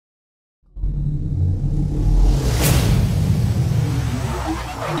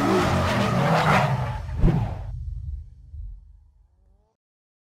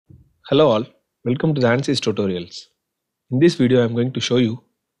Hello all, welcome to the ANSYS tutorials. In this video I am going to show you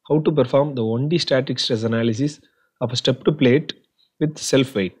how to perform the 1D static stress analysis of a stepped plate with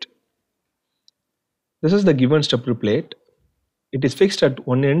self-weight. This is the given stepped plate. It is fixed at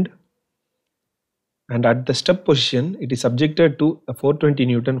one end and at the step position it is subjected to a 420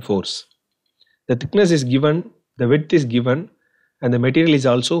 Newton force. The thickness is given, the width is given and the material is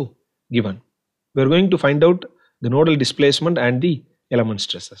also given. We are going to find out the nodal displacement and the element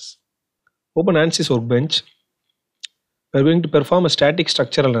stresses. Open ANSYS Workbench. We are going to perform a static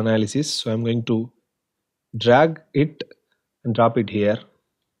structural analysis. So I am going to drag it and drop it here.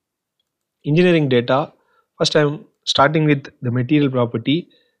 Engineering data. First I am starting with the material property.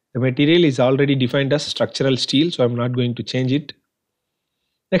 The material is already defined as structural steel, so I am not going to change it.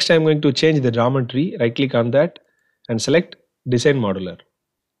 Next I am going to change the geometry. Right click on that and select design modular.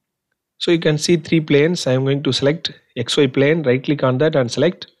 So you can see three planes. I am going to select XY plane. Right click on that and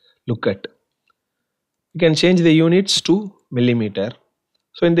select look at. You can change the units to millimeter.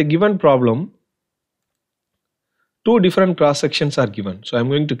 So in the given problem, two different cross sections are given. So I am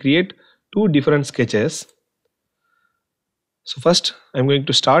going to create two different sketches. So first I am going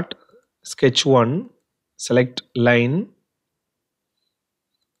to start sketch 1, select line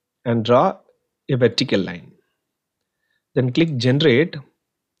and draw a vertical line. Then click generate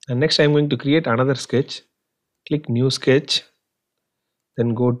and next I am going to create another sketch. Click new sketch,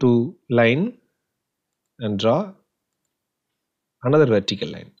 then go to line and draw another vertical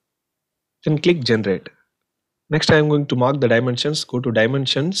line. Then click generate. Next I am going to mark the dimensions. Go to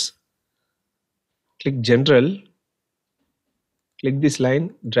dimensions, click general, click this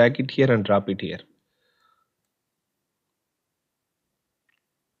line, drag it here and drop it here.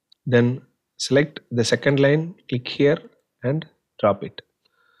 Then select the second line, click here and drop it.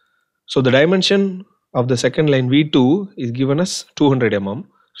 So the dimension of the second line V2 is given as 200 mm.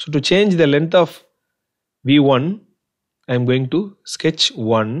 So to change the length of V1, I am going to sketch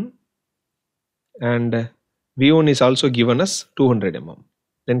 1 and V1 is also given as 200 mm.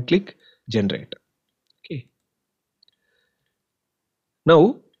 Then click generate. Okay.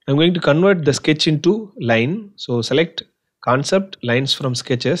 Now I am going to convert the sketch into line. So select concept lines from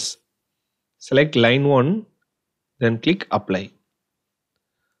sketches, select line 1, then click apply.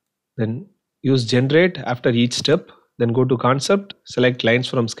 Then use generate after each step, then go to concept, select lines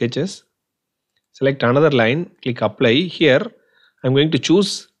from sketches, select another line, click apply. Here I am going to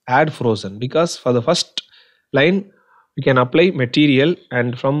choose add frozen because for the first line we can apply material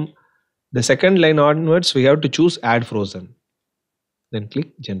and from the second line onwards we have to choose add frozen. Then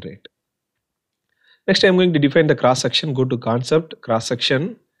click generate. Next I am going to define the cross section. Go to concept, cross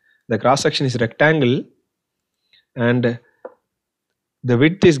section. The cross section is rectangle and the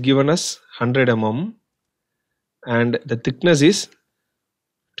width is given as 100 mm and the thickness is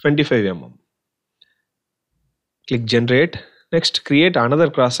 25 mm. Click generate. Next create another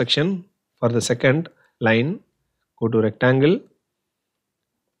cross section for the second line. Go to rectangle.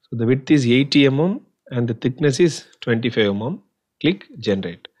 So the width is 80 mm and the thickness is 25 mm. Click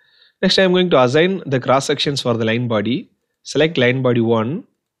generate. Next I am going to assign the cross sections for the line body. Select line body 1.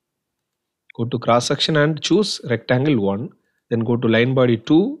 Go to cross section and choose rectangle 1. Then go to line body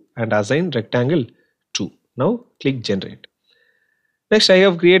 2 and assign rectangle 2. Now click generate. Next I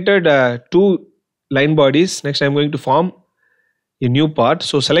have created two line bodies. Next I am going to form a new part.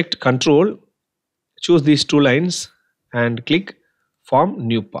 So select control, choose these two lines and click form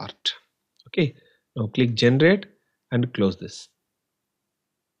new part. Okay. Now click generate and close this.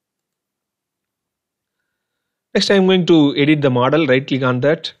 Next I am going to edit the model. Right click on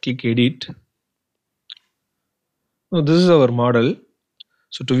that, click edit. Now this is our model.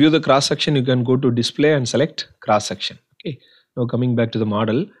 So to view the cross section you can go to display and select cross section. Okay. Now coming back to the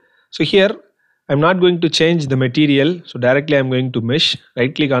model. So here I am not going to change the material. So directly I am going to mesh.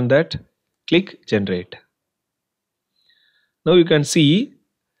 Right click on that, click generate. Now you can see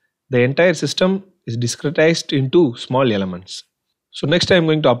the entire system is discretized into small elements. So next I am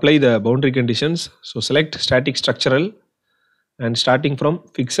going to apply the boundary conditions. So select static structural and starting from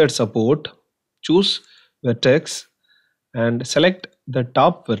fixed support, choose vertex and select the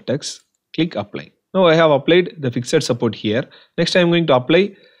top vertex, click apply. Now I have applied the fixed support here. Next I am going to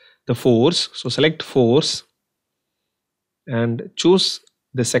apply the force. So select force and choose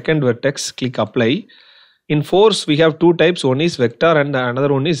the second vertex, click apply. In force we have two types, one is vector and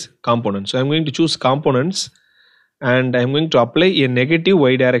another one is component. So I am going to choose components and I am going to apply a negative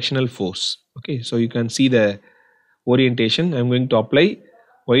y directional force. Okay, so you can see the orientation. I am going to apply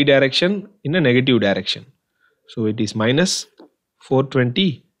y direction in a negative direction. So it is minus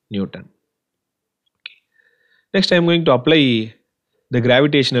 420 Newton. Okay. Next I am going to apply the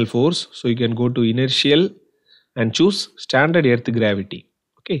gravitational force. So you can go to inertial and choose standard earth gravity.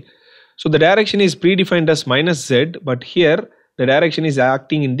 Okay, so the direction is predefined as minus z, but here the direction is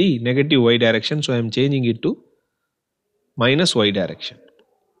acting in the negative y direction, so I am changing it to minus y direction.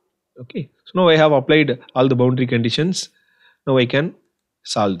 Okay, so now I have applied all the boundary conditions. Now I can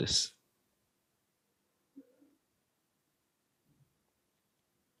solve this.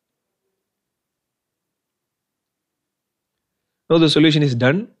 Now the solution is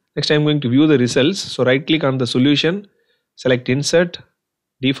done. Next I am going to view the results. So right click on the solution, select insert,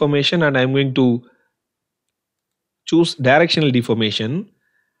 deformation, and I am going to choose directional deformation,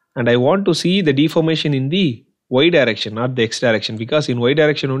 and I want to see the deformation in the y direction, not the x direction, because in y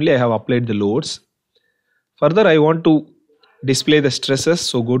direction only I have applied the loads. Further I want to display the stresses,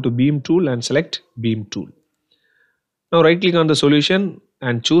 so go to beam tool and select beam tool. Now right click on the solution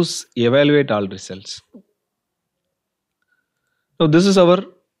and choose evaluate all results. Now this is our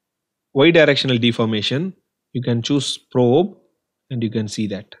y directional deformation. You can choose probe and you can see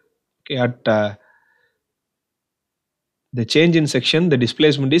that. Okay, at the change in section, the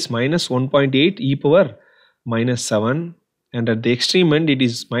displacement is minus 1.8 e power minus 7, and at the extreme end it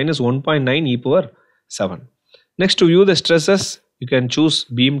is minus 1.9 e power 7. Next, to view the stresses, you can choose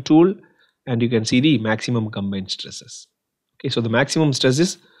beam tool and you can see the maximum combined stresses. Okay, so the maximum stress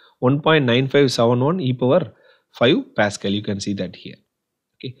is 1.9571 e power 5 Pascal. You can see that here.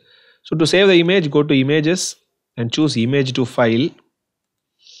 Okay, so to save the image, go to images and choose image to file,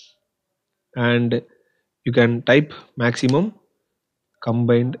 and you can type maximum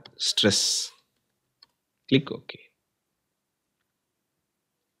combined stress. Click OK.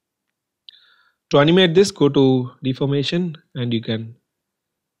 To animate this, go to deformation and you can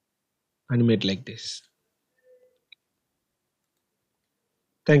animate like this.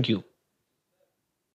 Thank you.